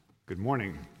Good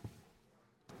morning.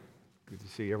 Good to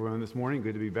see everyone this morning.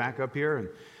 Good to be back up here and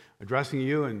addressing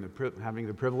you and having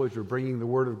the privilege of bringing the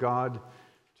Word of God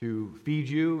to feed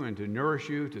you and to nourish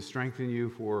you, to strengthen you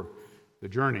for the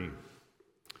journey.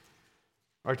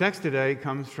 Our text today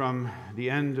comes from the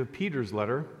end of Peter's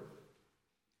letter.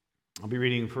 I'll be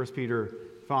reading 1 Peter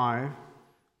 5,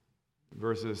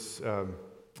 at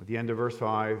the end of verse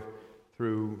 5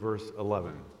 through verse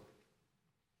 11.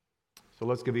 So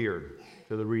let's give ear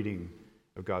to the reading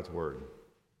of God's Word.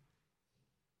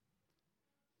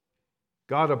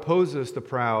 God opposes the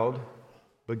proud,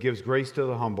 but gives grace to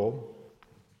the humble.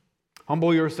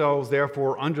 Humble yourselves,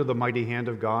 therefore, under the mighty hand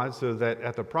of God, so that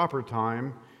at the proper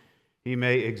time He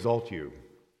may exalt you,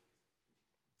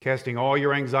 casting all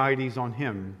your anxieties on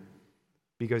Him,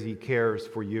 because He cares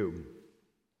for you.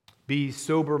 Be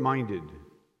sober-minded.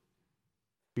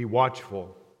 Be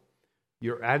watchful.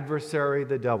 Your adversary,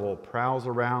 the devil, prowls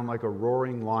around like a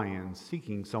roaring lion,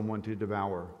 seeking someone to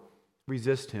devour.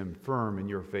 Resist him firm in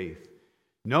your faith,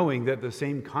 knowing that the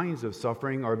same kinds of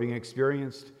suffering are being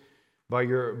experienced by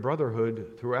your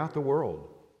brotherhood throughout the world.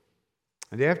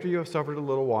 And after you have suffered a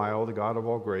little while, the God of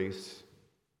all grace,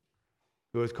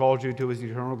 who has called you to His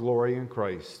eternal glory in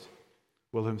Christ,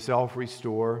 will Himself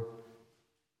restore,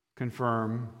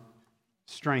 confirm,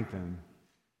 strengthen,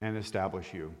 and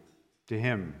establish you. To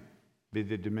Him be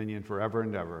the dominion forever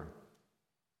and ever.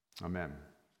 Amen.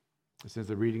 This is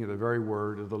the reading of the very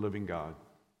word of the living God.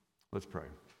 Let's pray.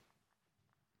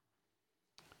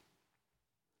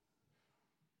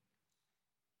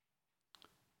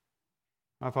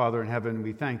 Our Father in heaven,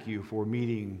 we thank you for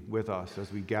meeting with us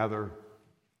as we gather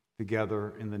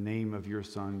together in the name of your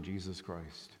Son, Jesus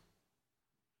Christ.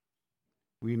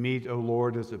 We meet, O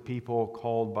Lord, as a people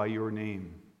called by your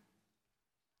name.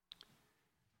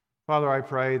 Father, I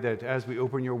pray that as we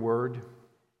open your word,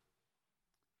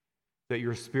 that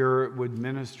your Spirit would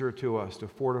minister to us, to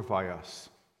fortify us,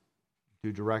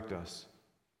 to direct us.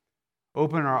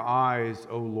 Open our eyes,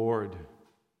 O Lord,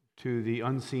 to the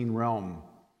unseen realm,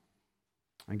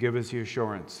 and give us the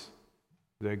assurance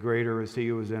that greater is He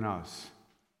who is in us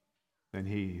than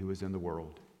he who is in the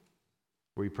world.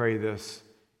 We pray this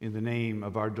in the name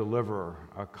of our deliverer,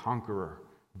 our conqueror,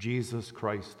 Jesus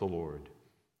Christ the Lord.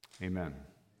 Amen.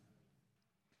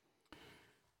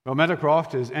 Well,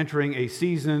 Meadowcroft is entering a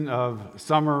season of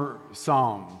summer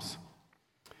psalms.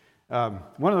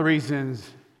 One of the reasons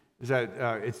is that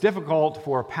it's difficult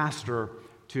for a pastor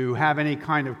to have any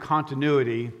kind of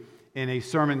continuity in a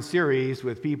sermon series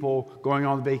with people going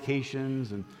on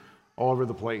vacations and all over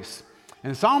the place.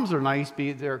 And psalms are nice,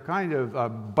 they're kind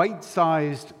of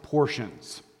bite-sized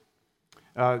portions.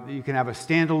 You can have a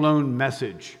standalone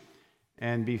message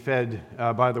and be fed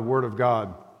by the Word of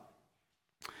God.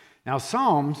 Now,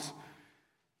 Psalms,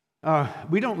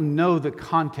 we don't know the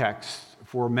context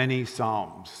for many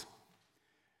Psalms.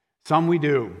 Some we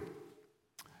do.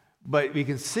 But we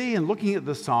can see in looking at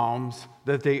the Psalms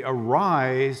that they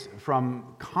arise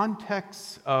from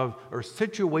contexts of, or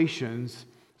situations,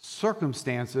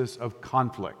 circumstances of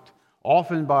conflict,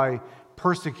 often by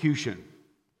persecution.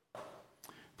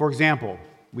 For example,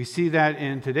 we see that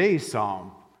in today's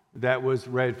Psalm that was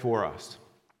read for us.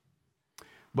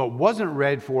 But wasn't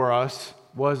read for us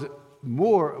was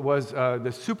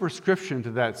the superscription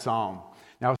to that psalm.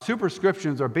 Now,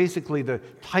 superscriptions are basically the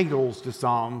titles to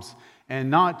psalms, and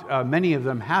not many of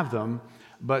them have them,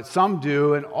 but some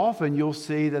do, and often you'll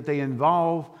see that they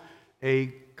involve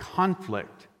a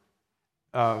conflict,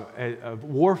 of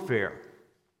warfare.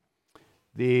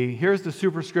 Here's the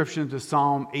superscription to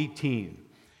Psalm 18,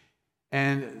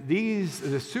 and these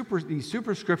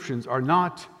superscriptions are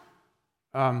not.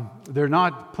 They're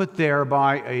not put there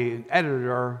by an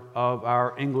editor of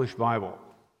our English Bible.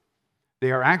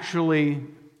 They are actually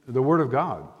the Word of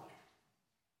God.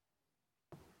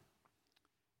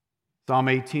 Psalm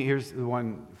 18, here's the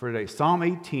one for today. Psalm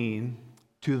 18,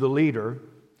 to the leader,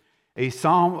 a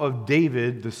psalm of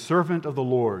David, the servant of the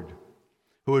Lord,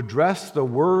 who addressed the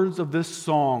words of this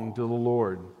song to the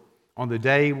Lord on the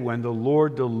day when the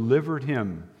Lord delivered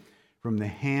him from the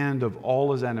hand of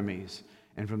all his enemies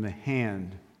and from the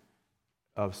hand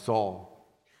of Saul.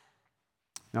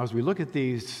 Now, as we look at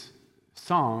these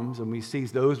Psalms and we see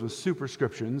those with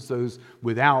superscriptions, those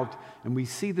without, and we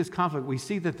see this conflict, we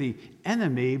see that the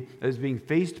enemy that is being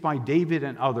faced by David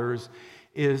and others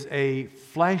is a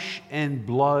flesh and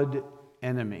blood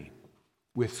enemy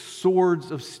with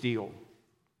swords of steel.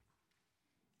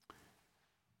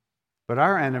 But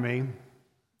our enemy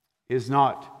is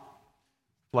not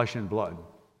flesh and blood.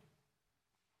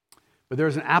 But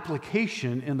there's an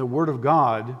application in the Word of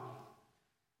God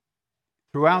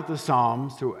throughout the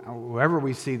Psalms, wherever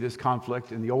we see this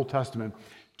conflict in the Old Testament,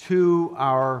 to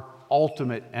our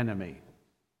ultimate enemy.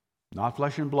 Not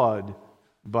flesh and blood,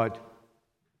 but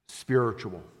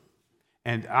spiritual.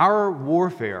 And our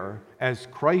warfare as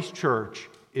Christ Church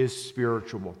is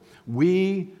spiritual.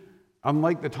 We,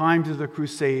 unlike the times of the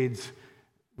Crusades,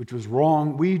 which was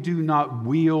wrong, we do not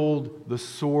wield the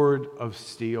sword of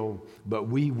steel, but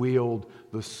we wield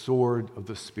the sword of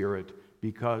the Spirit,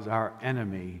 because our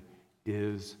enemy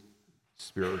is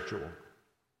spiritual.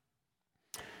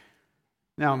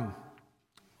 Now,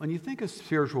 when you think of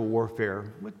spiritual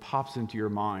warfare, what pops into your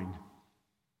mind?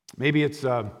 Maybe it's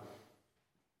a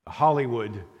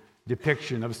Hollywood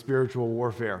depiction of spiritual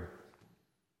warfare.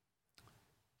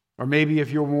 Or maybe if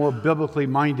you're more biblically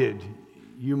minded,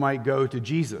 you might go to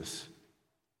Jesus.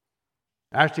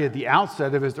 Actually, at the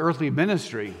outset of his earthly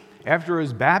ministry, after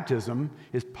his baptism,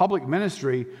 his public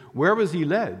ministry, where was he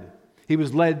led? He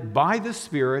was led by the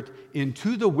Spirit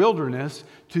into the wilderness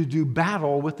to do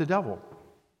battle with the devil.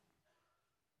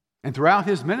 And throughout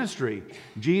his ministry,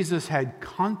 Jesus had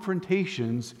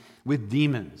confrontations with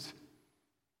demons.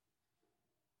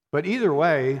 But either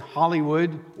way,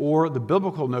 Hollywood or the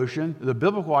biblical notion, the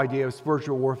biblical idea of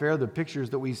spiritual warfare, the pictures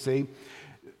that we see,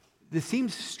 this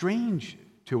seems strange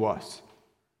to us,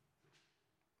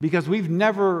 because we've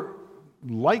never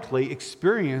likely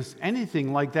experienced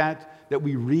anything like that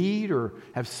we read or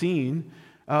have seen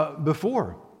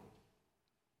before.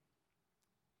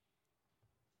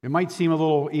 It might seem a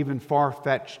little even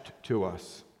far-fetched to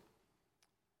us.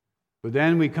 But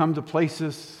then we come to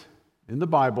places in the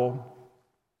Bible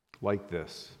like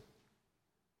this.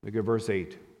 Look at verse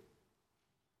 8.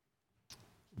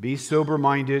 Be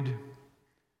sober-minded,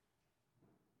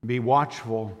 be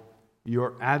watchful.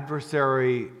 Your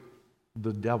adversary,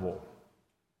 the devil,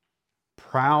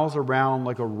 prowls around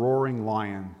like a roaring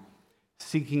lion,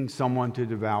 seeking someone to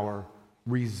devour.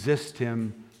 Resist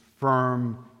him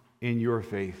firm in your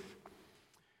faith.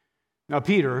 Now,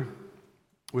 Peter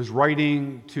was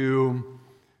writing to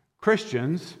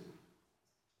Christians,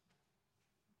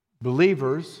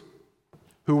 believers,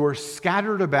 who were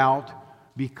scattered about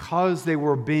because they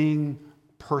were being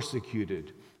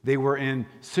persecuted. They were in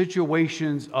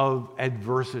situations of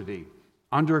adversity,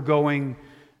 undergoing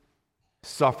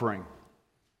suffering.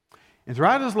 And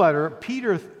throughout his letter,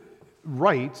 Peter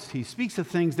writes, he speaks of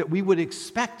things that we would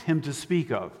expect him to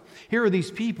speak of. Here are these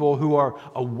people who are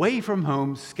away from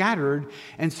home, scattered,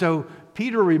 and so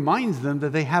Peter reminds them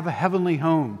that they have a heavenly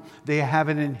home. They have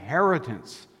an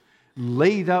inheritance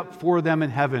laid up for them in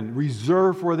heaven,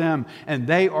 reserved for them, and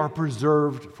they are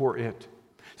preserved for it.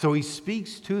 So he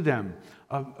speaks to them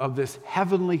of this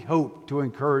heavenly hope to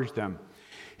encourage them.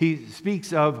 He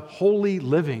speaks of holy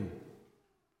living,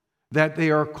 that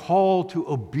they are called to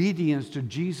obedience to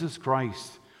Jesus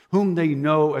Christ, whom they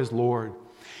know as Lord.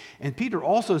 And Peter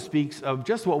also speaks of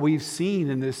just what we've seen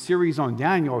in this series on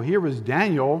Daniel. Here was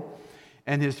Daniel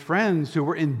and his friends who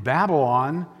were in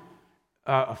Babylon,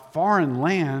 a foreign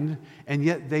land, and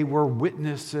yet they were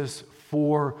witnesses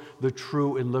for the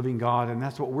true and living God, and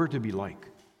that's what we're to be like.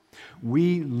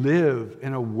 We live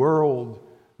in a world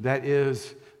that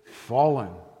is fallen,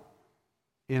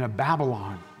 in a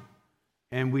Babylon,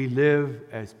 and we live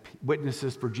as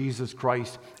witnesses for Jesus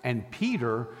Christ. And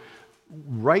Peter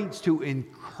writes to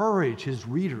encourage his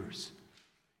readers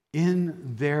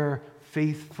in their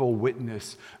faithful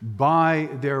witness by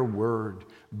their word,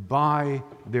 by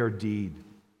their deed.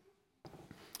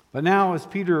 But now, as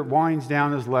Peter winds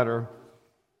down his letter,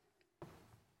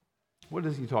 what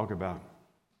does he talk about?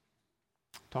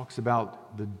 He talks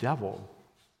about the devil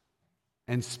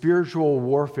and spiritual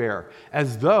warfare,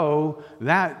 as though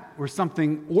that were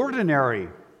something ordinary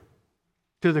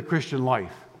to the Christian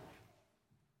life.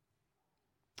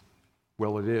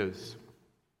 Well, it is.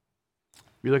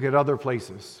 We look at other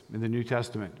places in the New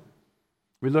Testament.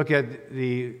 We look at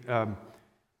the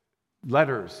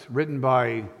letters written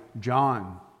by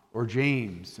John or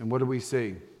James, and what do we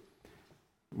see?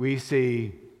 We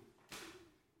see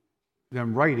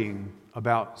them writing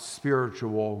about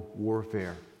spiritual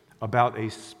warfare, about a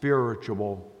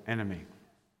spiritual enemy.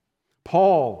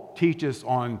 Paul teaches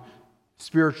on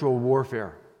spiritual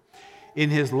warfare. In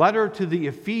his letter to the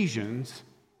Ephesians,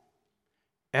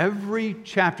 every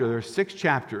chapter, there are 6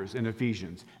 chapters in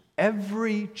Ephesians,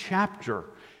 every chapter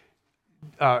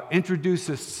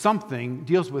introduces something,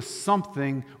 deals with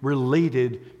something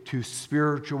related to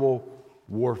spiritual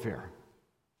warfare.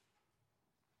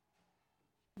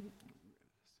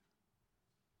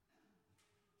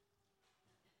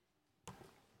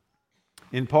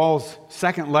 In Paul's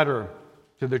second letter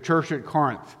to the church at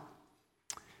Corinth,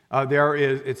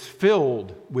 it's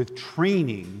filled with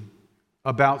training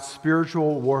about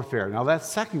spiritual warfare. Now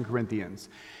that's 2 Corinthians.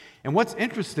 And what's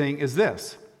interesting is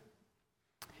this,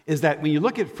 is that when you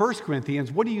look at 1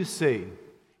 Corinthians, what do you see?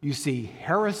 You see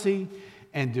heresy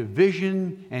and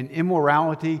division and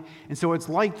immorality. And so it's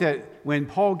like that when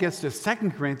Paul gets to 2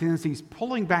 Corinthians, he's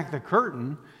pulling back the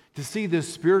curtain to see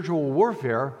this spiritual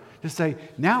warfare, to say,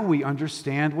 now we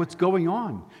understand what's going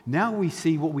on. Now we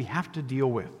see what we have to deal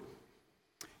with.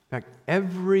 In fact,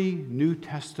 every New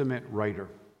Testament writer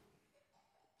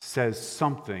says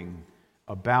something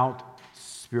about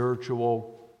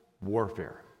spiritual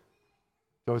warfare.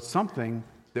 So it's something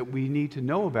that we need to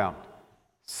know about,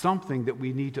 something that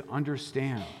we need to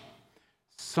understand,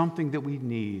 something that we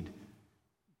need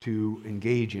to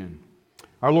engage in.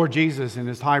 Our Lord Jesus, in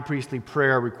his high priestly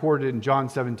prayer recorded in John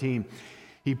 17,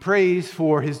 he prays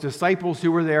for his disciples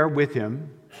who were there with him,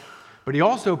 but he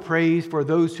also prays for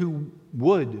those who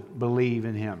would believe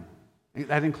in him.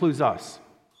 That includes us.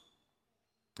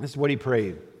 This is what he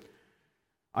prayed.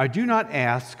 I do not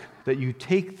ask that you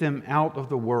take them out of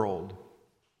the world,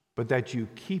 but that you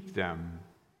keep them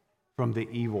from the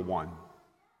evil one.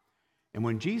 And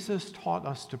when Jesus taught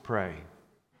us to pray,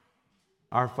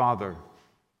 Our Father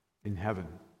in heaven,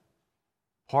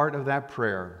 part of that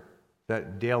prayer,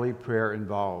 that daily prayer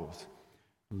involves,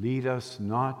 lead us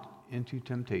not into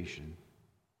temptation,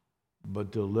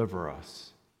 but deliver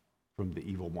us from the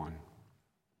evil one.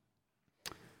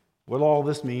 What all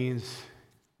this means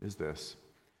is this.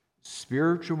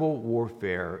 Spiritual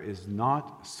warfare is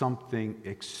not something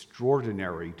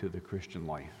extraordinary to the Christian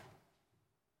life,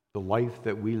 the life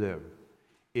that we live.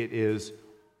 It is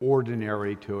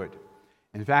ordinary to it.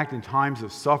 In fact, in times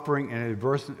of suffering and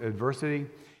adversity,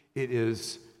 it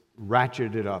is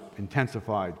ratcheted up,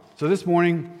 intensified. So this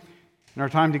morning, in our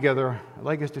time together, I'd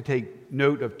like us to take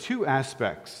note of two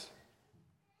aspects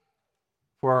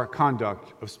for our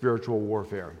conduct of spiritual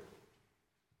warfare.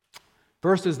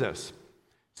 First is this.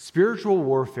 Spiritual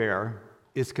warfare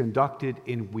is conducted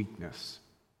in weakness.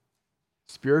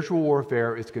 Spiritual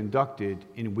warfare is conducted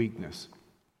in weakness.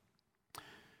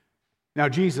 Now,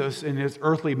 Jesus, in his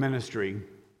earthly ministry,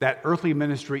 that earthly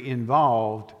ministry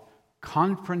involved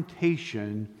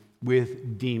confrontation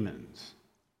with demons.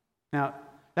 Now,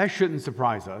 that shouldn't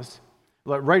surprise us.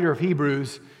 The writer of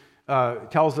Hebrews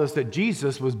tells us that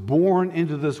Jesus was born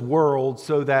into this world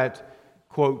so that,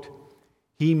 quote,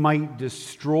 he might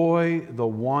destroy the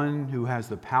one who has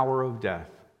the power of death,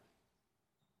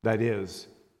 that is,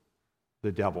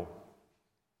 the devil.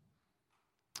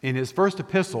 In his first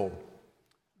epistle,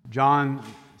 John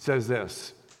says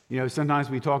this. You know,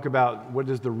 sometimes we talk about what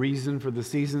is the reason for the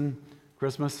season,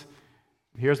 Christmas.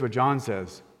 Here's what John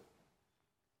says.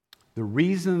 The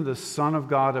reason the Son of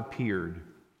God appeared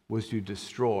was to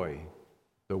destroy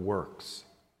the works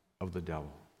of the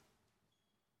devil.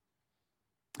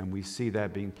 And we see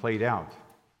that being played out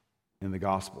in the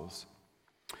Gospels.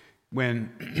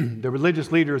 When the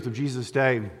religious leaders of Jesus'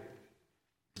 day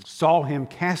saw him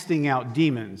casting out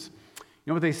demons, you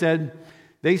know what they said?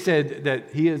 They said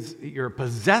that you're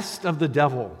possessed of the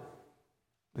devil.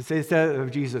 They said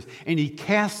of Jesus. And he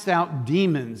casts out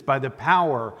demons by the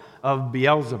power of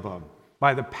Beelzebub,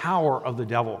 by the power of the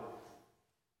devil.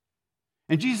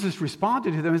 And Jesus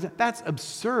responded to them and said, that's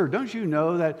absurd. Don't you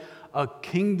know that a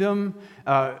kingdom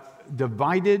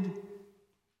divided,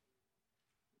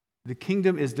 the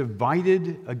kingdom is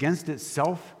divided against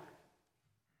itself?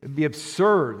 It'd be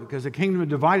absurd because a kingdom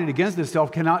divided against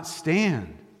itself cannot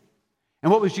stand.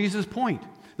 And what was Jesus' point?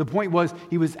 The point was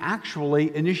he was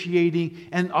actually initiating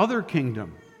an other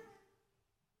kingdom,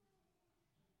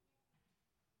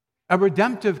 a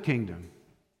redemptive kingdom,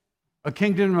 a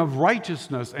kingdom of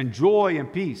righteousness and joy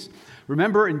and peace.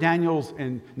 Remember in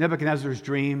Nebuchadnezzar's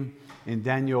dream in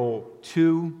Daniel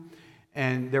 2,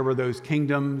 and there were those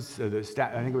kingdoms, I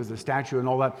think it was the statue and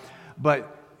all that,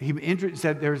 but he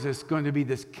said there's going to be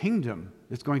this kingdom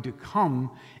that's going to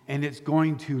come, and it's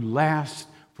going to last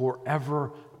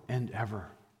forever and ever.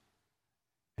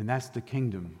 And that's the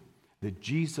kingdom that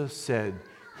Jesus said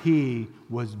he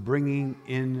was bringing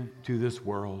into this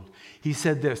world. He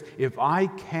said this, if I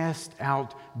cast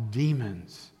out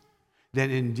demons, then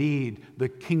indeed the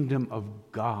kingdom of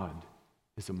God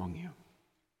is among you.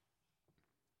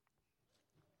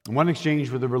 In one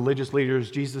exchange with the religious leaders,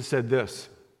 Jesus said this,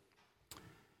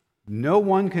 no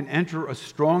one can enter a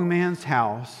strong man's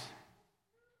house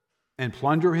and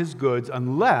plunder his goods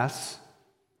unless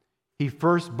he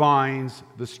first binds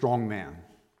the strong man.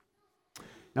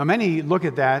 Now, many look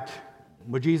at that,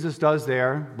 what Jesus does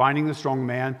there, binding the strong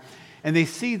man, and they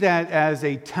see that as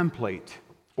a template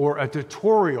or a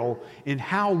tutorial in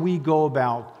how we go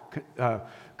about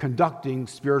conducting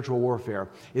spiritual warfare.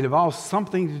 It involves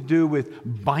something to do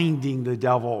with binding the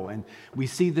devil. And we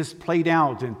see this played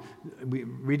out, and we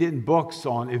read it in books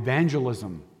on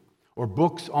evangelism or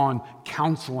books on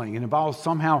counseling. It involves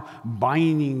somehow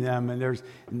binding them, and there's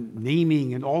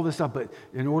naming and all this stuff, but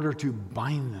in order to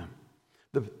bind them.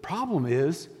 The problem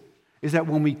is that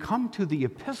when we come to the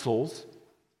epistles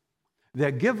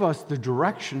that give us the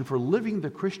direction for living the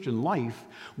Christian life,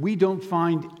 we don't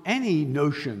find any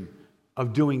notion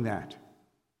of doing that.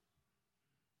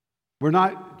 We're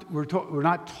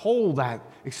not told that,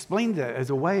 explained that as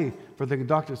a way for the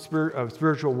conduct of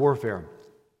spiritual warfare.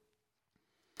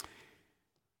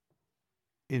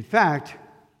 In fact,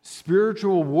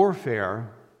 spiritual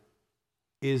warfare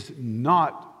is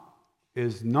not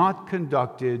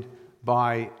conducted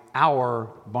by our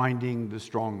binding the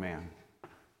strong man.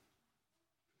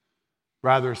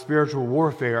 Rather, spiritual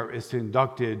warfare is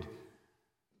conducted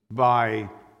by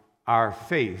our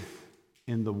faith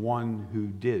in the one who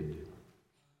did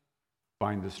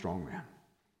bind the strong man.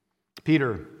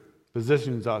 Peter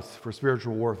positions us for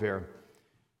spiritual warfare.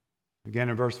 Again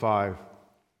in verse 5,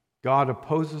 God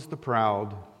opposes the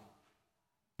proud,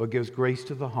 but gives grace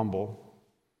to the humble.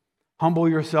 Humble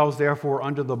yourselves, therefore,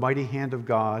 under the mighty hand of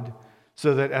God,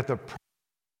 so that at the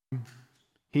time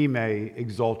he may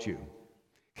exalt you,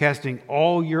 casting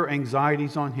all your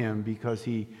anxieties on him because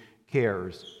he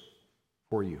cares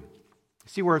for you.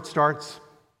 See where it starts?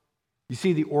 You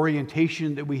see the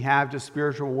orientation that we have to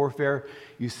spiritual warfare.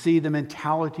 You see the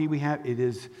mentality we have. It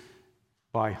is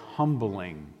by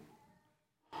humbling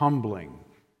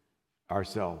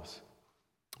ourselves.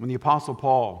 When the Apostle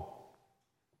Paul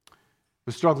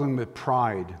was struggling with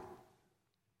pride,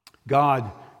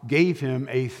 God gave him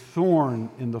a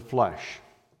thorn in the flesh.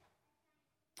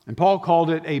 And Paul called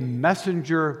it a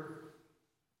messenger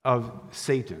of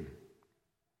Satan.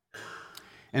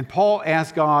 And Paul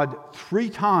asked God 3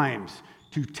 times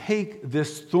to take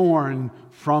this thorn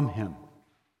from him.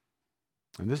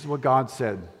 And this is what God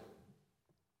said: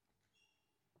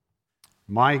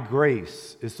 "My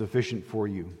grace is sufficient for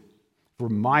you, for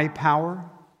my power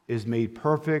is made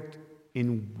perfect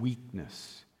in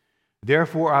weakness.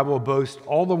 Therefore I will boast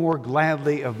all the more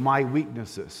gladly of my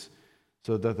weaknesses,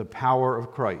 so that the power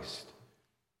of Christ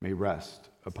may rest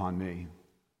upon me."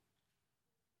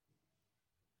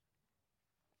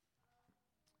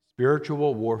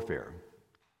 Spiritual warfare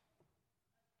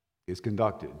is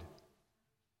conducted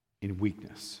in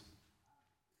weakness.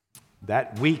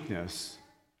 That weakness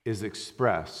is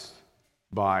expressed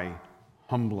by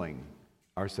humbling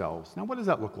ourselves. Now, what does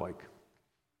that look like?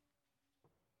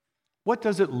 What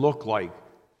does it look like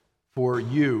for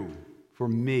you, for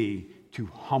me, to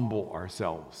humble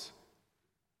ourselves?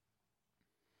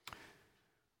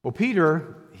 Well,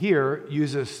 Peter here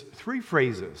uses 3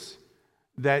 phrases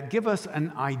that give us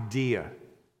an idea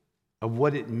of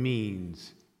what it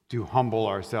means to humble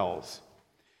ourselves.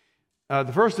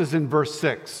 The first is in verse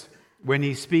 6, when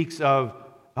he speaks of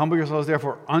humble yourselves,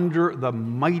 therefore, under the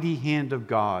mighty hand of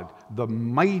God. The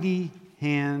mighty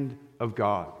hand of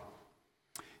God.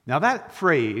 Now that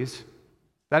phrase,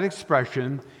 that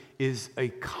expression, is a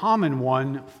common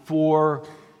one for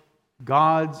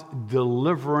God's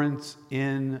deliverance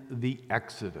in the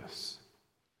Exodus.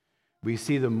 We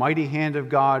see the mighty hand of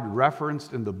God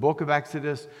referenced in the book of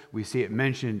Exodus. We see it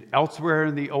mentioned elsewhere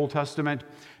in the Old Testament.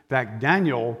 In fact,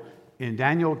 in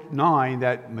Daniel 9,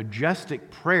 that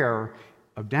majestic prayer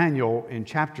of Daniel in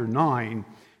chapter 9,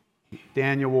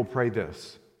 Daniel will pray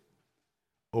this: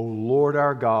 "O Lord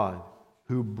our God,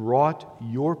 who brought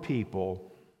your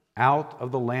people out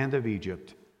of the land of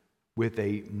Egypt with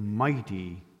a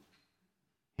mighty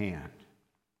hand."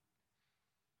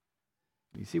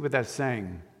 You see what that's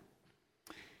saying?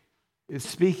 It's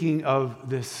speaking of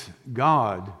this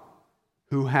God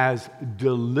who has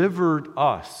delivered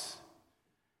us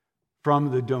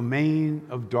from the domain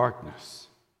of darkness,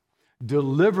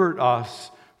 delivered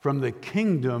us from the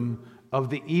kingdom of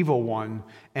the evil one,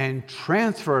 and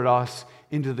transferred us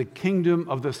into the kingdom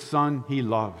of the Son he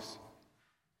loves.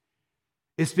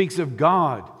 It speaks of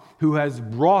God who has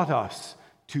brought us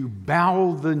to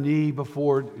bow the knee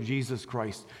before Jesus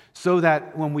Christ, so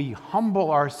that when we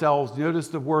humble ourselves, notice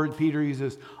the word Peter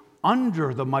uses,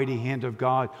 under the mighty hand of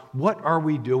God, what are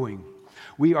we doing?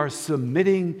 We are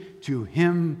submitting to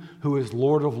him who is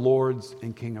Lord of lords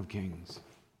and King of kings.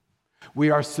 We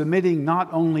are submitting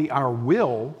not only our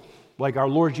will, like our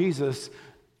Lord Jesus,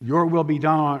 your will be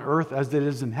done on earth as it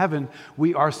is in heaven.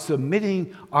 We are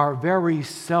submitting our very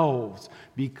selves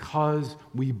because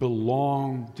we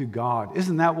belong to God.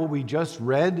 Isn't that what we just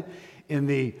read in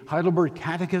the Heidelberg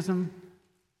Catechism?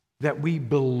 That we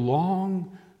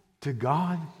belong to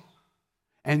God?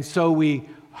 And so we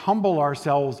humble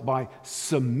ourselves by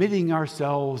submitting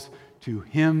ourselves to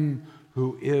Him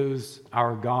who is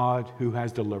our God, who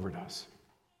has delivered us.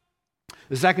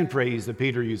 The second phrase that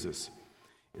Peter uses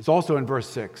is also in verse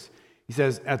 6. He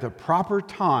says, at the proper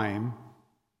time,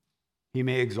 He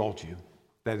may exalt you.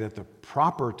 That at the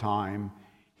proper time,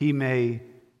 He may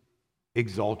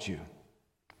exalt you.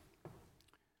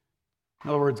 In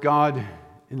other words, God,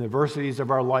 in the adversities of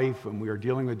our life, when we are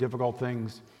dealing with difficult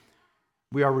things,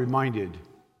 we are reminded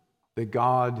that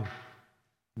God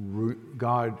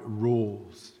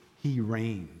rules. He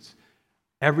reigns.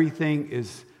 Everything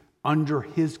is under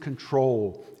His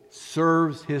control,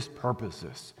 serves His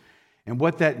purposes. And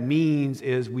what that means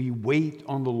is we wait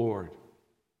on the Lord.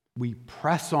 We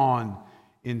press on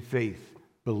in faith,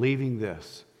 believing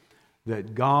this,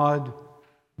 that God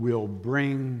will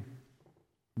bring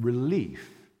relief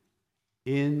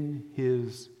in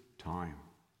His time.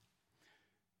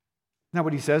 Now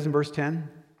what He says in verse 10,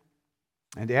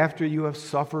 and after you have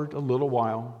suffered a little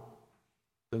while,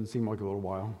 doesn't seem like a little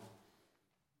while,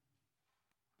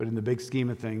 but in the big scheme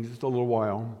of things, just a little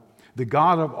while, the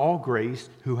God of all grace,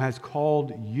 who has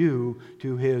called you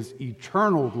to His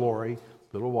eternal glory,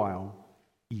 little while,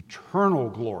 eternal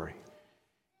glory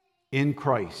in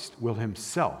Christ, will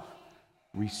Himself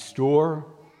restore,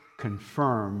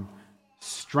 confirm,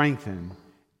 strengthen,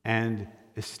 and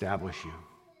establish you.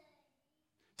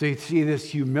 So you see this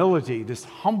humility, this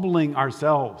humbling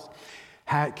ourselves,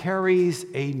 carries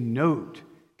a note,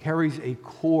 carries a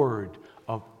chord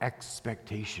of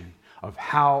expectation of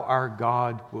how our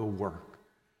God will work,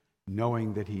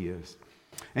 knowing that He is.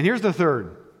 And here's the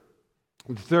third.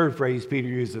 The third phrase Peter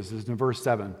uses is in verse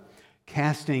 7,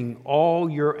 casting all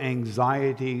your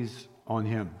anxieties on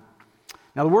Him.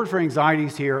 Now, the word for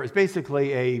anxieties here is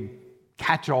basically a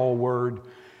catch-all word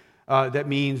that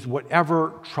means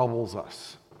whatever troubles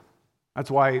us. That's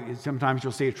why sometimes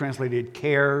you'll see it translated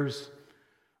cares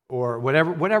or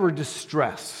whatever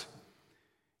distress.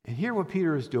 And here what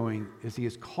Peter is doing is he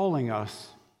is calling us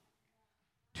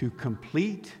to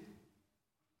complete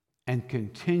and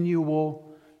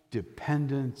continual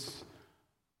dependence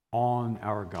on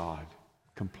our God.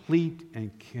 Complete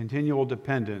and continual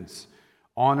dependence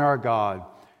on our God,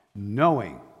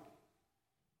 knowing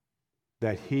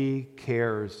that He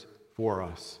cares for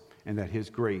us and that His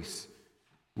grace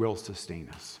will sustain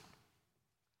us.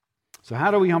 So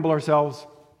how do we humble ourselves?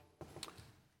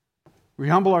 We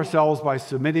humble ourselves by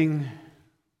submitting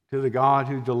to the God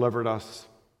who delivered us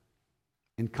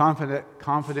in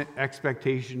confident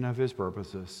expectation of His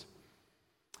purposes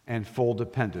and full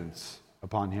dependence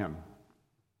upon Him.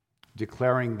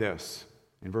 Declaring this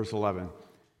in verse 11,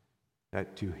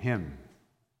 that to Him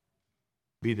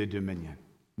be the dominion,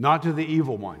 not to the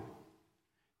evil one.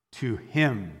 To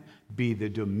Him be the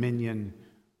dominion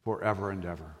forever and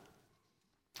ever.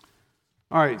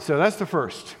 All right, so that's the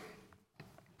first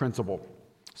principle.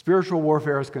 Spiritual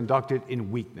warfare is conducted in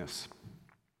weakness.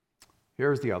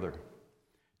 Here's the other.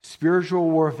 Spiritual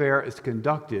warfare is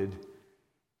conducted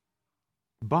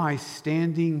by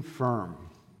standing firm.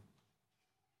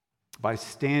 By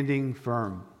standing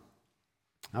firm.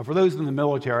 Now, for those in the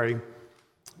military,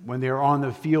 when they're on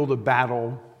the field of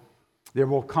battle, there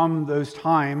will come those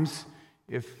times,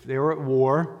 if they were at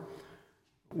war,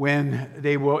 when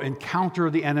they will encounter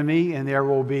the enemy and there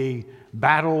will be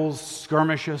battles,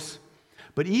 skirmishes.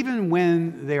 But even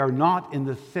when they are not in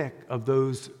the thick of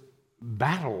those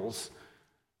battles,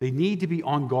 they need to be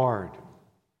on guard.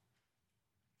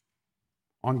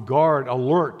 On guard,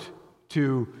 alert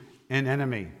to an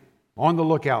enemy, on the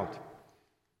lookout.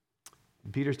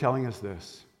 And Peter's telling us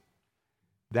this.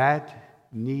 That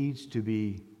needs to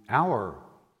be our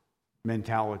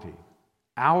mentality,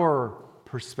 our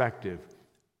perspective,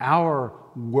 our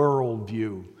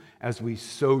worldview as we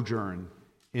sojourn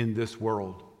in this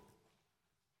world.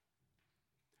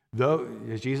 Though,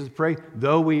 as Jesus prayed,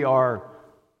 though we are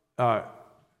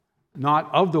not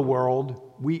of the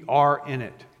world, we are in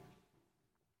it.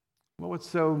 Well, what's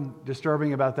so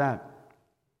disturbing about that?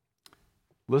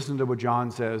 Listen to what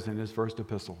John says in his first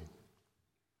epistle.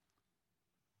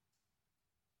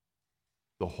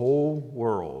 The whole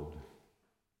world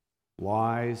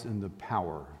lies in the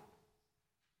power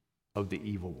of the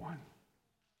evil one.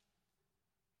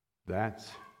 That's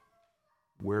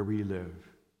where we live.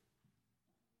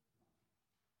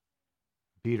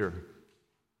 Peter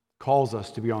calls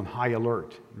us to be on high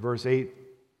alert. Verse 8,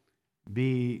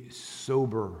 be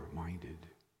sober-minded.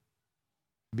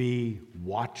 Be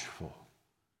watchful.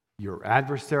 Your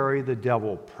adversary, the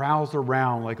devil, prowls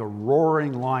around like a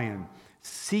roaring lion,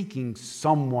 seeking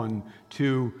someone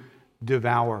to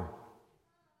devour.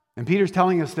 And Peter's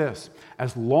telling us this: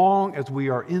 as long as we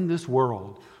are in this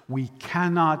world, we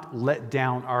cannot let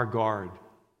down our guard.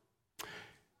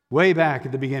 Way back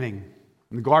at the beginning,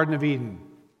 in the Garden of Eden,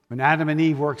 when Adam and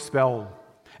Eve were expelled,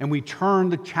 and we turn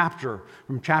the chapter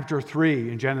from chapter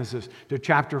 3 in Genesis to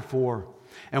chapter 4,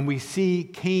 and we see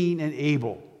Cain and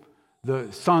Abel,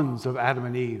 the sons of Adam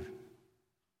and Eve.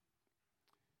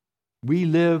 We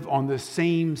live on the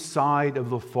same side of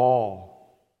the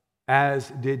fall as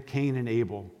did Cain and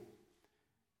Abel.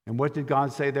 And what did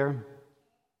God say there?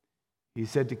 He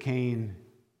said to Cain,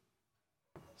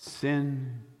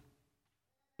 sin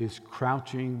is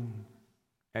crouching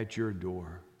at your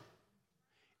door.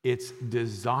 Its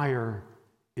desire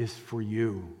is for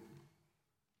you,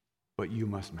 but you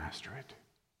must master it.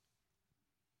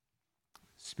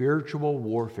 Spiritual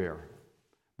warfare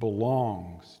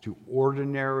belongs to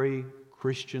ordinary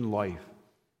Christian life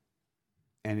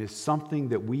and is something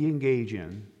that we engage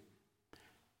in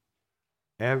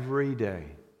every day,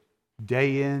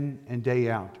 day in and day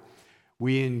out.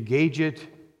 We engage it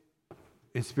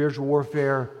in spiritual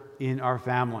warfare in our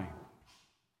family,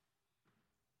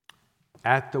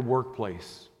 at the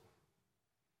workplace,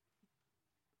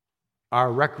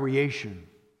 our recreation,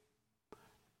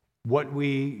 what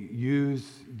we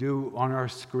do on our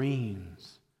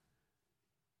screens.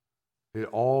 It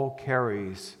all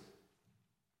carries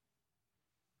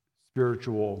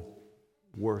spiritual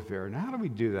warfare. Now, how do we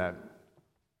do that?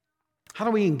 How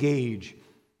do we engage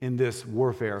in this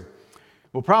warfare?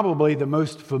 Well, probably the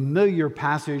most familiar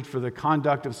passage for the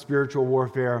conduct of spiritual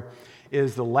warfare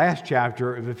is the last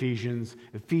chapter of Ephesians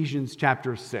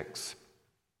chapter 6.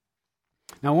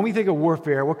 Now, when we think of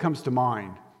warfare, what comes to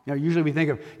mind? Usually we think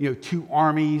of two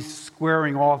armies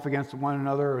squaring off against one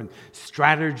another, and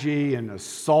strategy and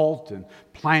assault and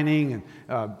planning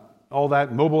and all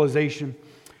that, mobilization.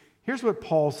 Here's what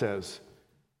Paul says.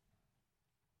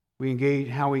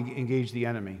 How we engage the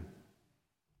enemy.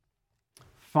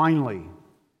 Finally,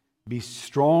 be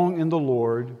strong in the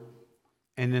Lord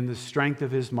and in the strength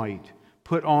of his might.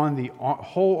 Put on the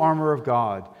whole armor of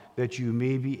God, that you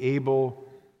may be able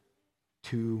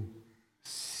to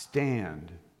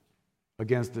stand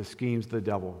against the schemes of the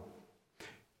devil.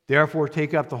 Therefore,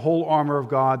 take up the whole armor of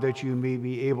God, that you may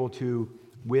be able to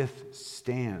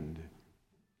withstand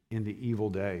in the evil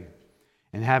day.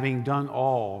 And having done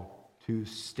all, to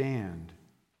stand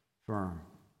firm.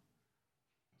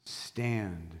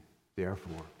 Stand,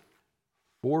 therefore.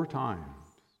 4 times,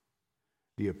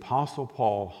 the Apostle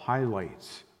Paul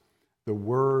highlights the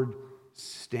word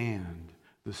stand,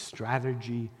 the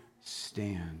strategy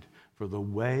stand, for the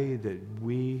way that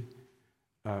we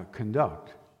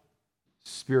conduct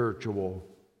spiritual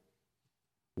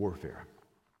warfare.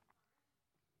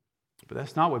 But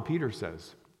that's not what Peter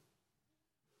says.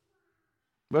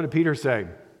 What did Peter say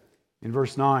in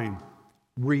verse 9?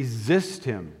 Resist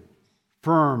him,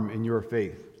 firm in your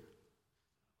faith.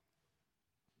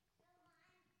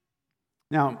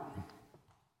 Now,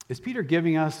 is Peter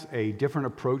giving us a different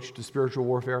approach to spiritual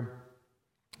warfare?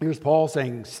 Here's Paul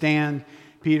saying stand,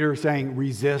 Peter saying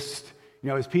resist.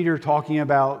 Is Peter talking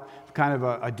about kind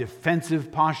of a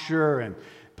defensive posture, and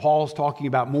Paul's talking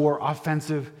about more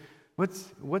offensive?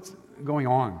 What's going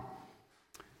on?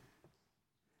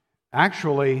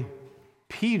 Actually,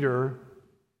 Peter,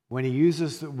 when he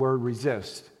uses the word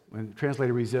resist, when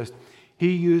translated resist,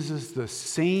 he uses the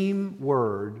same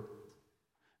word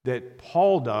that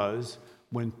Paul does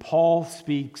when Paul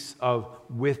speaks of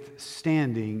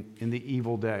withstanding in the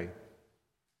evil day.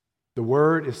 The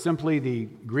word is simply the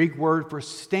Greek word for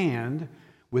stand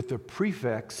with the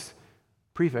prefix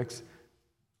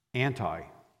anti,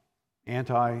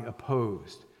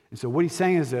 opposed. And so what he's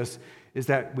saying is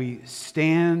that we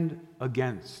stand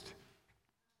against,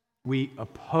 we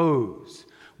oppose,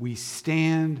 we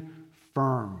stand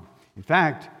firm. In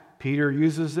fact, Peter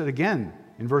uses it again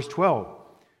in verse 12.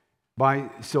 By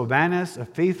Silvanus, a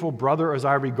faithful brother as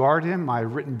I regard him, I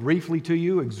have written briefly to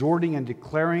you, exhorting and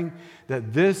declaring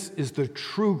that this is the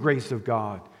true grace of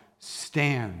God.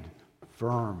 Stand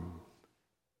firm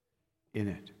in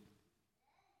it.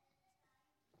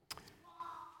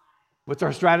 What's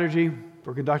our strategy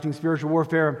for conducting spiritual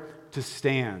warfare? To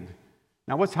stand.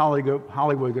 Now, what's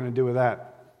Hollywood going to do with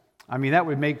that? I mean, that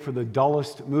would make for the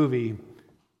dullest movie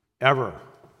ever.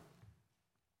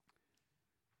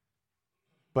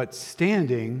 But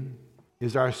standing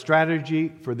is our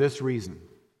strategy for this reason.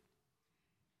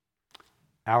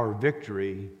 Our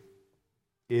victory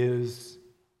is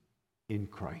in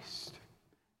Christ.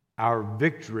 Our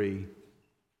victory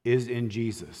is in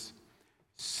Jesus.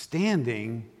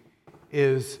 Standing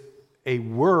is a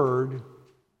word,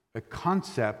 a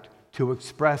concept to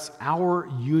express our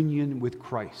union with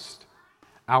Christ.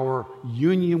 Our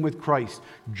union with Christ.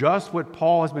 Just what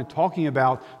Paul has been talking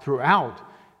about throughout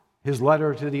his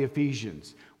letter to the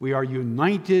Ephesians. We are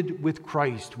united with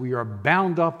Christ. We are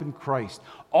bound up in Christ.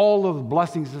 All of the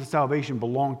blessings of salvation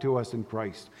belong to us in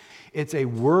Christ. It's a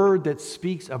word that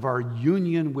speaks of our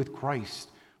union with Christ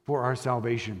for our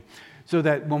salvation. So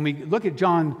that when we look at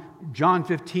John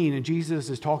 15, and Jesus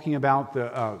is talking about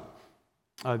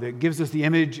that gives us the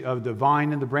image of the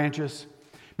vine and the branches.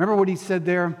 Remember what he said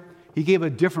there? He gave a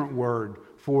different word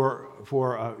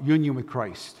for union with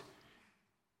Christ.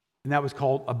 And that was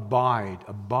called abide.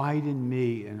 Abide in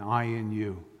me and I in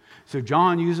you. So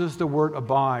John uses the word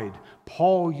abide.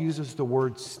 Paul uses the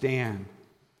word stand.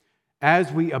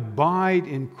 As we abide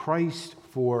in Christ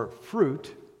for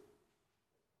fruit,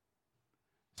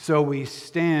 so we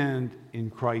stand in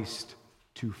Christ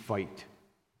to fight.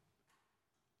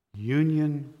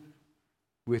 Union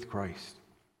with Christ.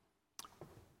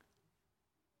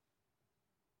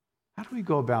 How do we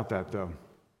go about that, though?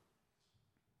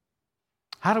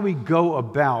 How do we go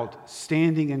about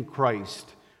standing in Christ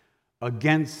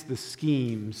against the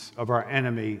schemes of our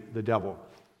enemy, the devil?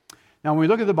 Now, when we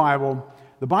look at the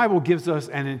Bible gives us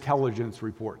an intelligence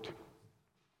report.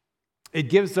 It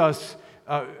gives us,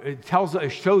 it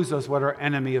shows us what our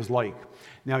enemy is like.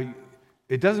 Now,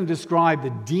 it doesn't describe the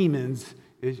demons.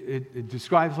 It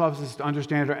describes us to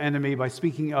understand our enemy by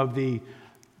speaking of the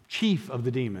chief of the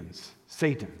demons,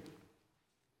 Satan.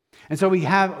 And so we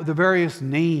have the various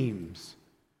names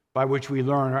by which we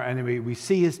learn our enemy. We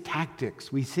see his tactics.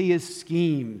 We see his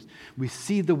schemes. We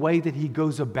see the way that he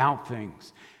goes about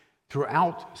things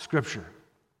throughout Scripture.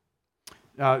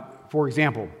 For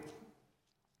example,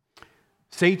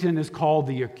 Satan is called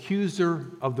the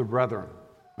accuser of the brethren.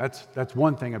 That's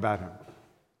one thing about him.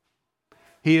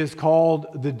 He is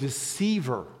called the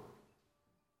deceiver.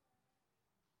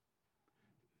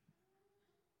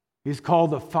 He's called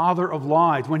the father of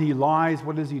lies. When he lies,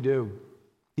 what does he do?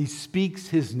 He speaks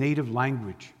his native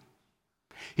language.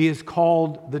 He is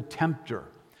called the tempter.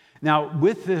 Now,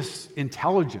 with this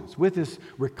intelligence, with this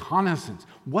reconnaissance,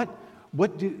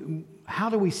 how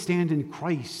do we stand in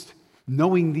Christ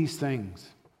knowing these things?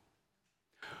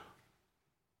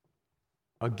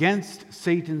 Against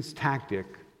Satan's tactic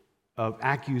of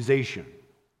accusation,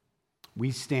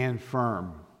 we stand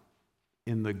firm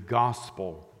in the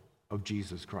gospel of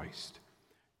Jesus Christ,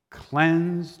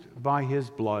 cleansed by his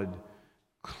blood,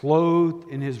 clothed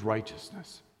in his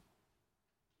righteousness.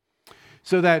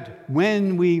 So that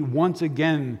when we once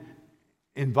again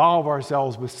involve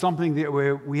ourselves with something that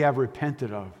we have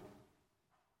repented of,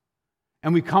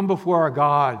 and we come before our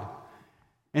God,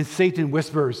 and Satan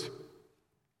whispers,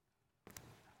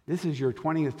 "This is your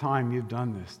 20th time you've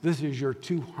done this. This is your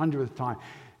 200th time."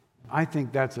 I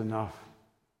think that's enough.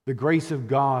 The grace of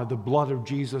God, the blood of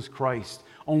Jesus Christ,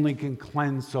 only can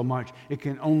cleanse so much. It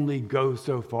can only go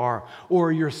so far.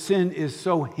 Or your sin is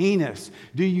so heinous.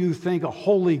 Do you think a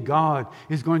holy God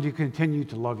is going to continue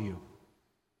to love you?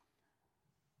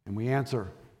 And we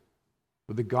answer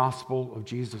with the gospel of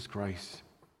Jesus Christ.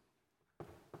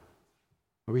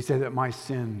 We say that my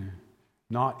sin,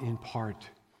 not in part,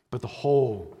 but the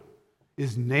whole,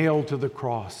 is nailed to the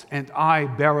cross, and I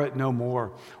bear it no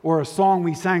more. Or a song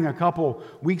we sang a couple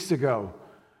weeks ago,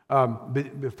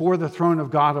 before the throne of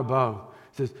God above,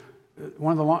 says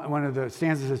one of the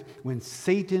stanzas says, "When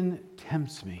Satan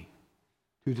tempts me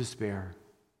to despair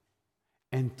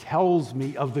and tells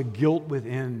me of the guilt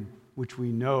within, which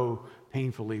we know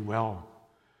painfully well,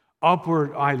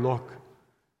 upward I look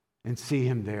and see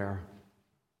him there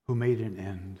who made an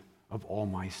end of all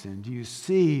my sin." Do you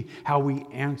see how we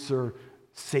answer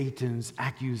Satan's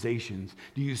accusations?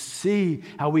 Do you see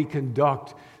how we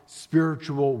conduct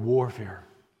spiritual warfare?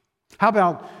 How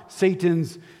about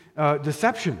Satan's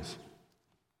deceptions?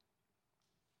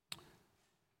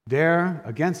 There,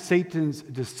 against Satan's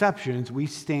deceptions, we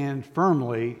stand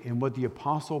firmly in what the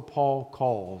Apostle Paul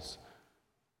calls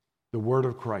the Word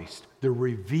of Christ, the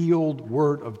revealed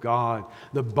Word of God,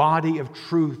 the body of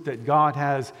truth that God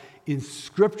has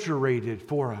inscripturated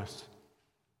for us.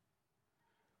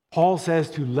 Paul says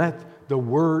to let the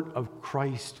Word of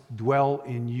Christ dwell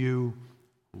in you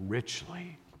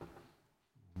richly.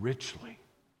 Richly.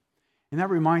 And that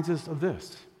reminds us of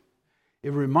this.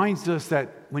 It reminds us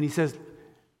that when he says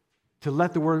to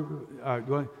let the Word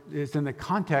go, it's in the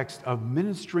context of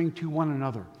ministering to one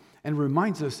another. And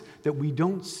reminds us that we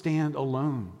don't stand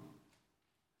alone.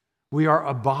 We are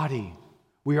a body.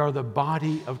 We are the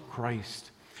body of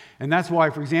Christ. And that's why,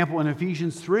 for example, in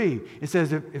Ephesians 3, it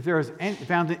says, if there is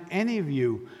found in any of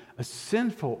you a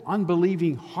sinful,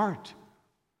 unbelieving heart,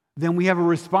 then we have a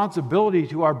responsibility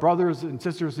to our brothers and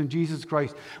sisters in Jesus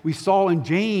Christ. We saw in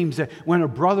James that when a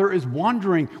brother is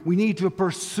wandering, we need to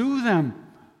pursue them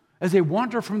as they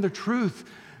wander from the truth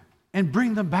and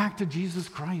bring them back to Jesus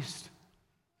Christ.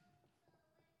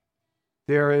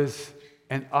 There is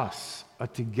an us, a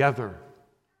together.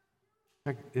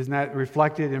 Isn't that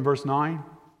reflected in verse 9?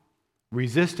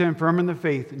 Resist him firm in the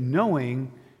faith,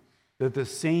 knowing that the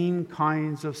same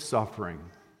kinds of suffering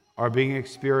are being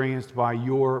experienced by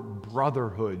your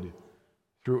brotherhood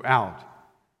throughout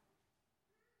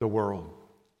the world.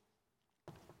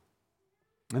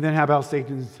 And then how about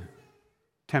Satan's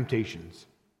temptations?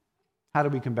 How do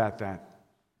we combat that?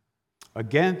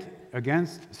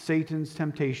 Against Satan's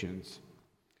temptations,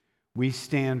 we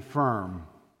stand firm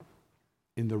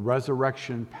in the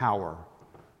resurrection power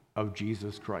of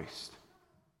Jesus Christ.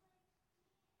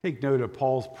 Take note of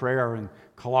Paul's prayer in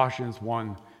Colossians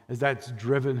 1 as that's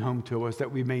driven home to us,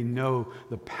 that we may know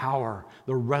the power,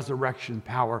 the resurrection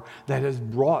power that has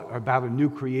brought about a new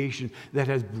creation, that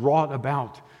has brought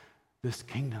about this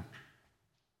kingdom.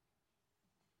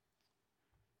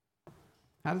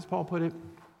 How does Paul put it?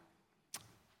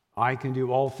 I can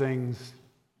do all things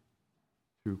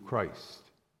through Christ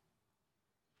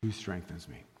who strengthens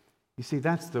me. You see,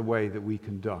 that's the way that we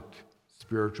conduct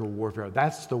spiritual warfare.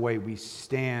 That's the way we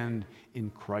stand in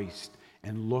Christ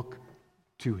and look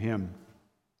to him.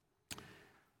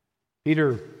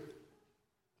 Peter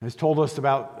has told us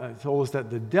that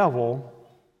the devil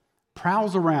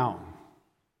prowls around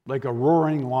like a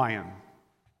roaring lion.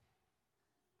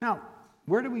 Now,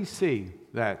 where do we see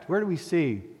that? Where do we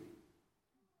see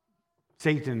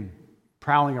Satan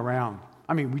prowling around?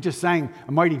 I mean, we just sang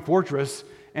A Mighty Fortress,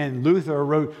 and Luther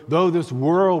wrote, though this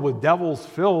world with devils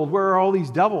filled, where are all these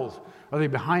devils? Are they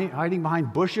hiding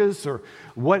behind bushes, or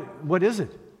what is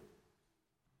it?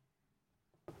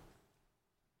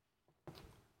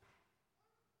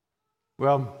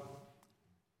 Well,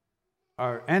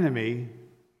 our enemy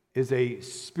is a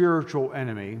spiritual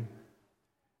enemy,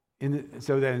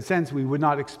 so that in a sense we would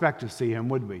not expect to see him,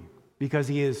 would we? Because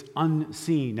he is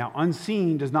unseen. Now,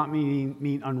 unseen does not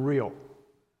mean unreal.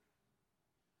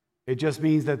 It just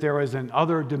means that there is an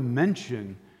other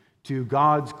dimension to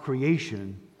God's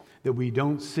creation that we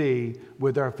don't see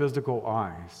with our physical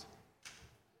eyes.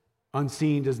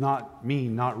 Unseen does not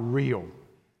mean not real.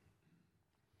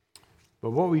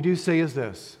 But what we do say is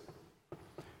this: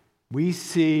 we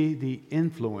see the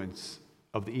influence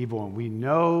of the evil one. We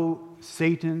know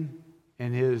Satan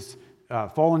and his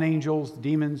fallen angels,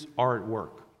 demons, are at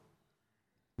work.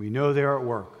 We know they're at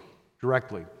work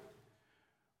directly.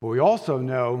 But we also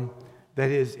know that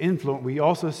his influence, we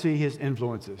also see his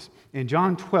influences. In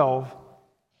John 12,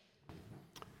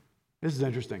 this is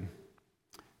interesting.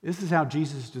 This is how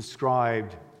Jesus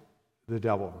described the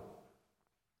devil.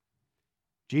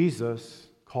 Jesus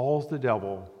calls the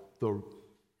devil the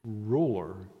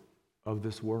ruler of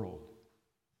this world.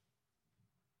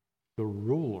 The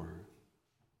ruler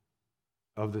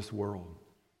of this world.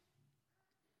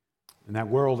 And that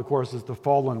world, of course, is the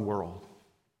fallen world.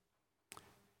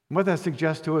 And what that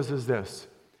suggests to us is this: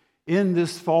 in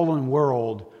this fallen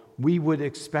world, we would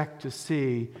expect to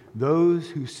see those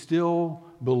who still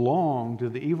belong to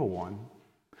the evil one.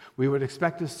 We would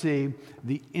expect to see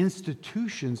the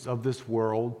institutions of this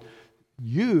world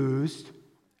used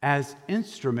as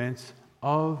instruments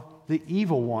of the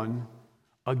evil one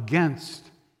against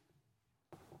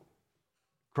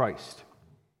Christ.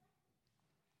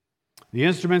 The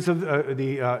instruments of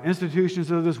the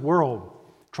institutions of this world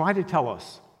try to tell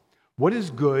us what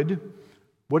is good,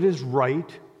 what is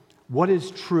right, what is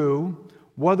true,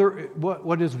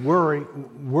 what is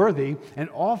worthy, and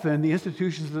often the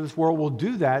institutions of this world will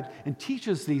do that and teach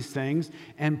us these things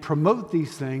and promote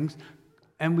these things,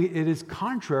 and it is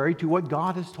contrary to what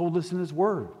God has told us in His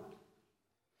Word.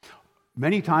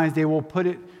 Many times they will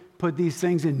put these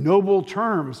things in noble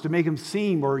terms to make them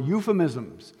seem, or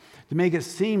euphemisms, to make it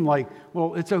seem like,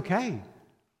 well, it's okay,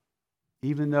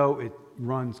 even though it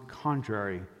runs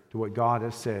contrary to what God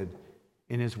has said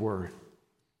in His Word.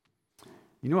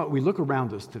 You know what? We look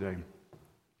around us today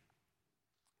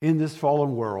in this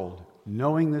fallen world,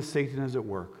 knowing that Satan is at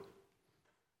work,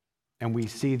 and we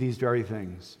see these very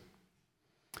things.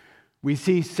 We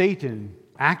see Satan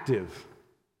active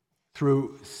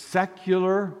through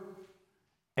secular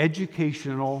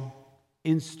educational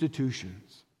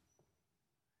institutions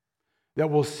that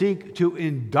will seek to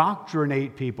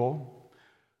indoctrinate people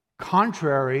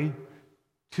contrary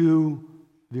to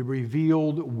the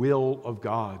revealed will of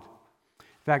God.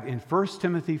 In fact, in 1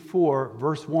 Timothy 4,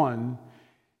 verse 1,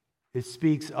 it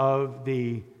speaks of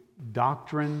the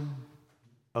doctrine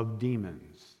of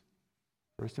demons.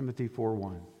 1 Timothy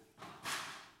 4:1.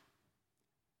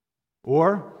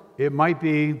 Or it might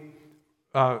be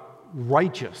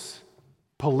righteous,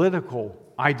 political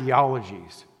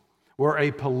ideologies, where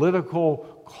a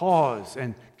political cause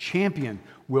and champion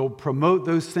will promote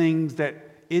those things that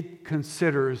it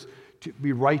considers to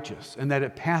be righteous and that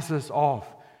it passes off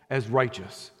as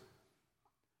righteous.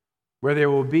 Where they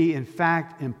will be, in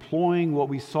fact, employing what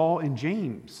we saw in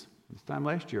James this time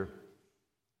last year,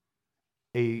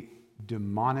 a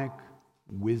demonic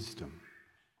wisdom.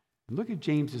 And look at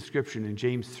James' description in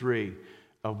James 3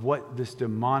 of what this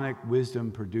demonic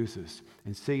wisdom produces,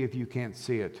 and see if you can't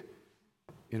see it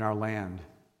in our land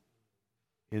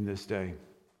in this day.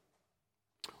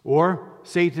 Or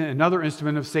Satan, another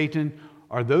instrument of Satan,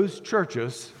 are those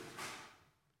churches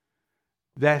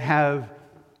that have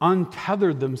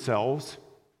untethered themselves,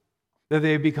 that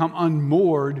they have become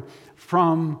unmoored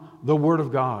from the Word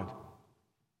of God.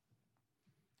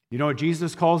 You know what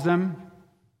Jesus calls them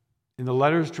in the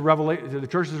letters to the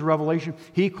churches of Revelation?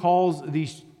 He calls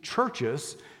these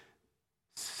churches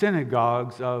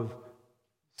synagogues of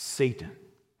Satan,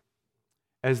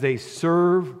 as they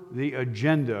serve the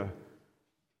agenda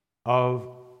of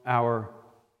our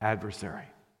adversary.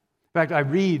 In fact,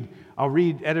 I'll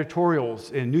read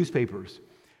editorials in newspapers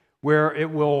where it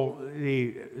will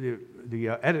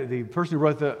the person who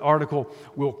wrote the article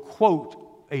will quote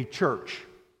a church.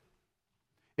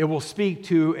 It will speak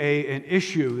to an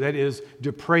issue that is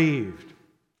depraved,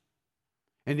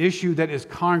 an issue that is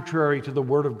contrary to the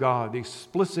Word of God, the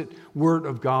explicit Word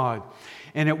of God,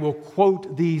 and it will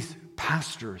quote these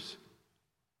pastors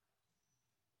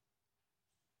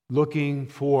looking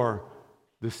for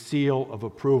the seal of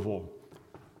approval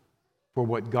for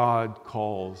what God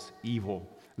calls evil.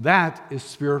 That is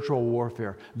spiritual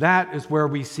warfare. That is where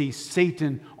we see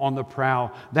Satan on the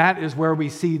prowl. That is where we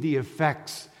see the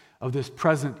effects of this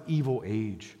present evil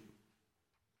age.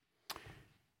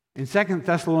 In 2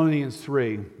 Thessalonians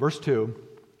 3, verse 2,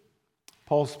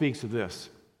 Paul speaks of this.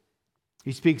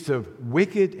 He speaks of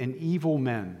wicked and evil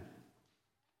men.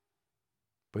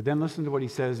 But then listen to what he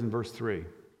says in verse 3.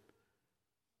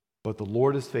 But the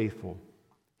Lord is faithful.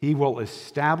 He will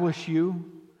establish you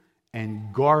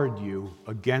and guard you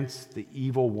against the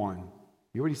evil one. You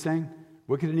hear what he's saying?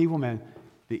 Wicked and evil men.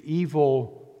 The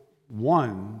evil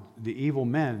one, the evil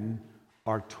men,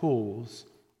 are tools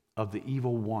of the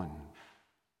evil one,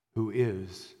 who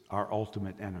is our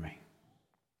ultimate enemy,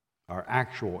 our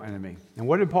actual enemy. And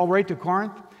what did Paul write to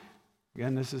Corinth?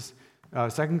 Again, this is 2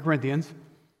 Corinthians.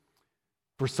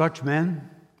 For such men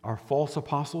are false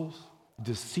apostles,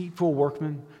 deceitful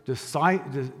workmen,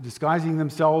 disguising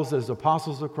themselves as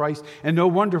apostles of Christ. And no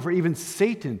wonder, for even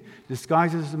Satan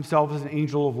disguises himself as an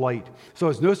angel of light. So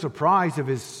it's no surprise if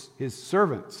his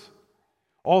servants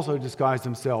also disguise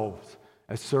themselves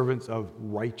as servants of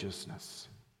righteousness.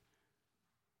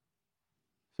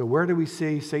 So where do we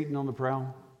see Satan on the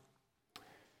prowl?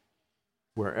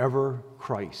 Wherever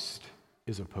Christ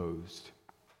is opposed.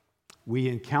 We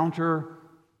encounter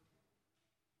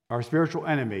our spiritual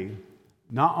enemy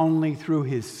not only through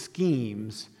his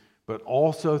schemes, but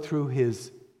also through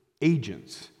his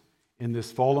agents in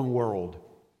this fallen world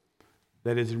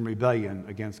that is in rebellion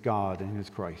against God and his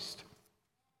Christ.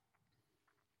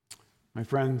 My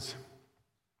friends,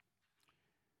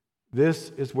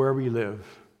 this is where we live.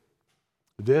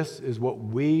 This is what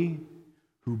we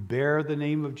who bear the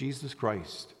name of Jesus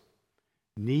Christ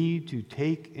need to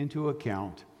take into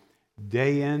account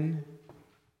day in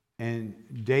and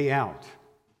day out,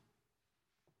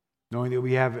 knowing that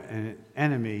we have an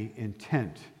enemy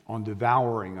intent on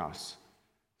devouring us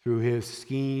through his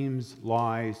schemes,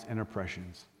 lies, and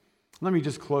oppressions. Let me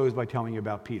just close by telling you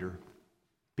about Peter.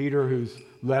 Peter, whose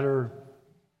letter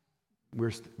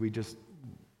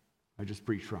I just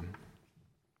preached from.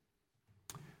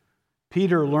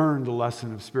 Peter learned the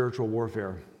lesson of spiritual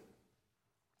warfare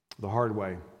the hard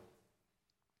way.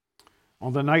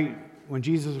 On the night when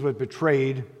Jesus was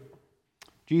betrayed,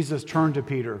 Jesus turned to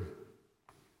Peter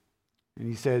and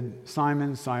he said,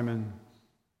 Simon, Simon,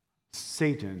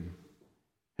 Satan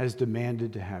has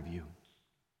demanded to have you,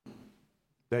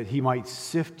 that he might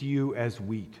sift you as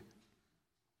wheat.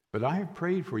 But I have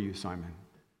prayed for you, Simon,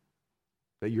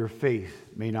 that your faith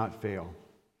may not fail.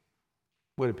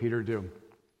 What did Peter do?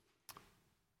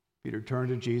 Peter turned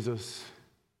to Jesus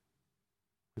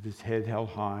with his head held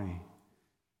high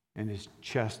and his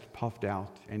chest puffed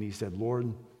out, and he said,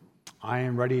 Lord, I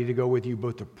am ready to go with you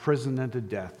both to prison and to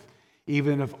death.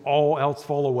 Even if all else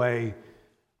fall away,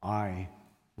 I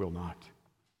will not.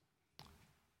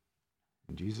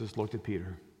 And Jesus looked at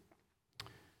Peter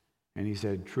and he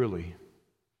said, truly,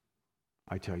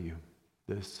 I tell you,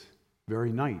 this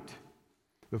very night,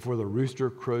 before the rooster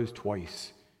crows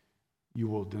twice, you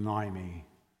will deny me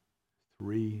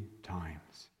 3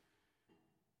 times.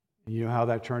 And you know how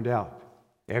that turned out?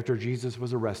 After Jesus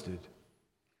was arrested,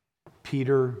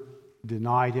 Peter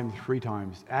denied him 3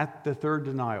 times. At the 3rd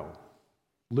denial,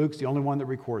 Luke's the only one that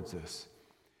records this.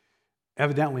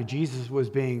 Evidently, Jesus was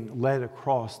being led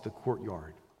across the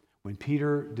courtyard. When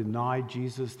Peter denied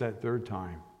Jesus that 3rd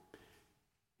time,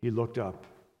 he looked up,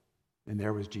 and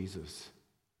there was Jesus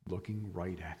looking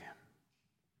right at him.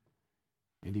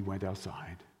 And he went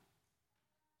outside,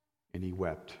 and he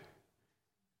wept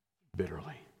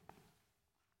bitterly.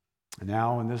 And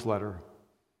now in this letter,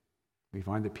 we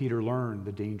find that Peter learned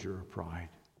the danger of pride.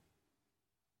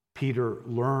 Peter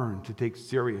learned to take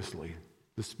seriously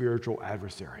the spiritual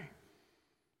adversary.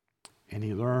 And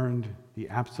he learned the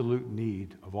absolute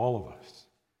need of all of us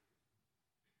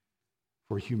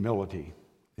for humility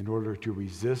in order to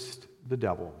resist the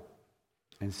devil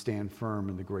and stand firm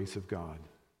in the grace of God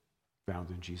found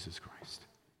in Jesus Christ.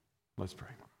 Let's pray.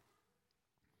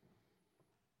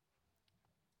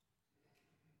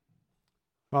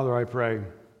 Father, I pray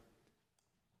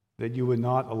that you would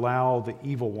not allow the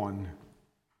evil one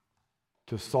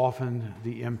to soften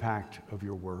the impact of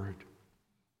your word.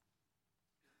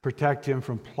 Protect him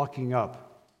from plucking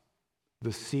up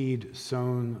the seed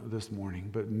sown this morning,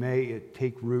 but may it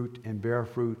take root and bear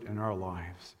fruit in our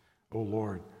lives, O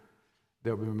Lord,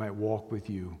 that we might walk with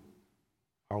you,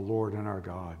 our Lord and our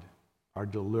God, our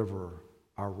deliverer,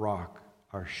 our rock,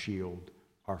 our shield,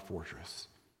 our fortress.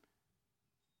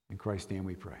 In Christ's name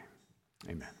we pray.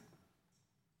 Amen.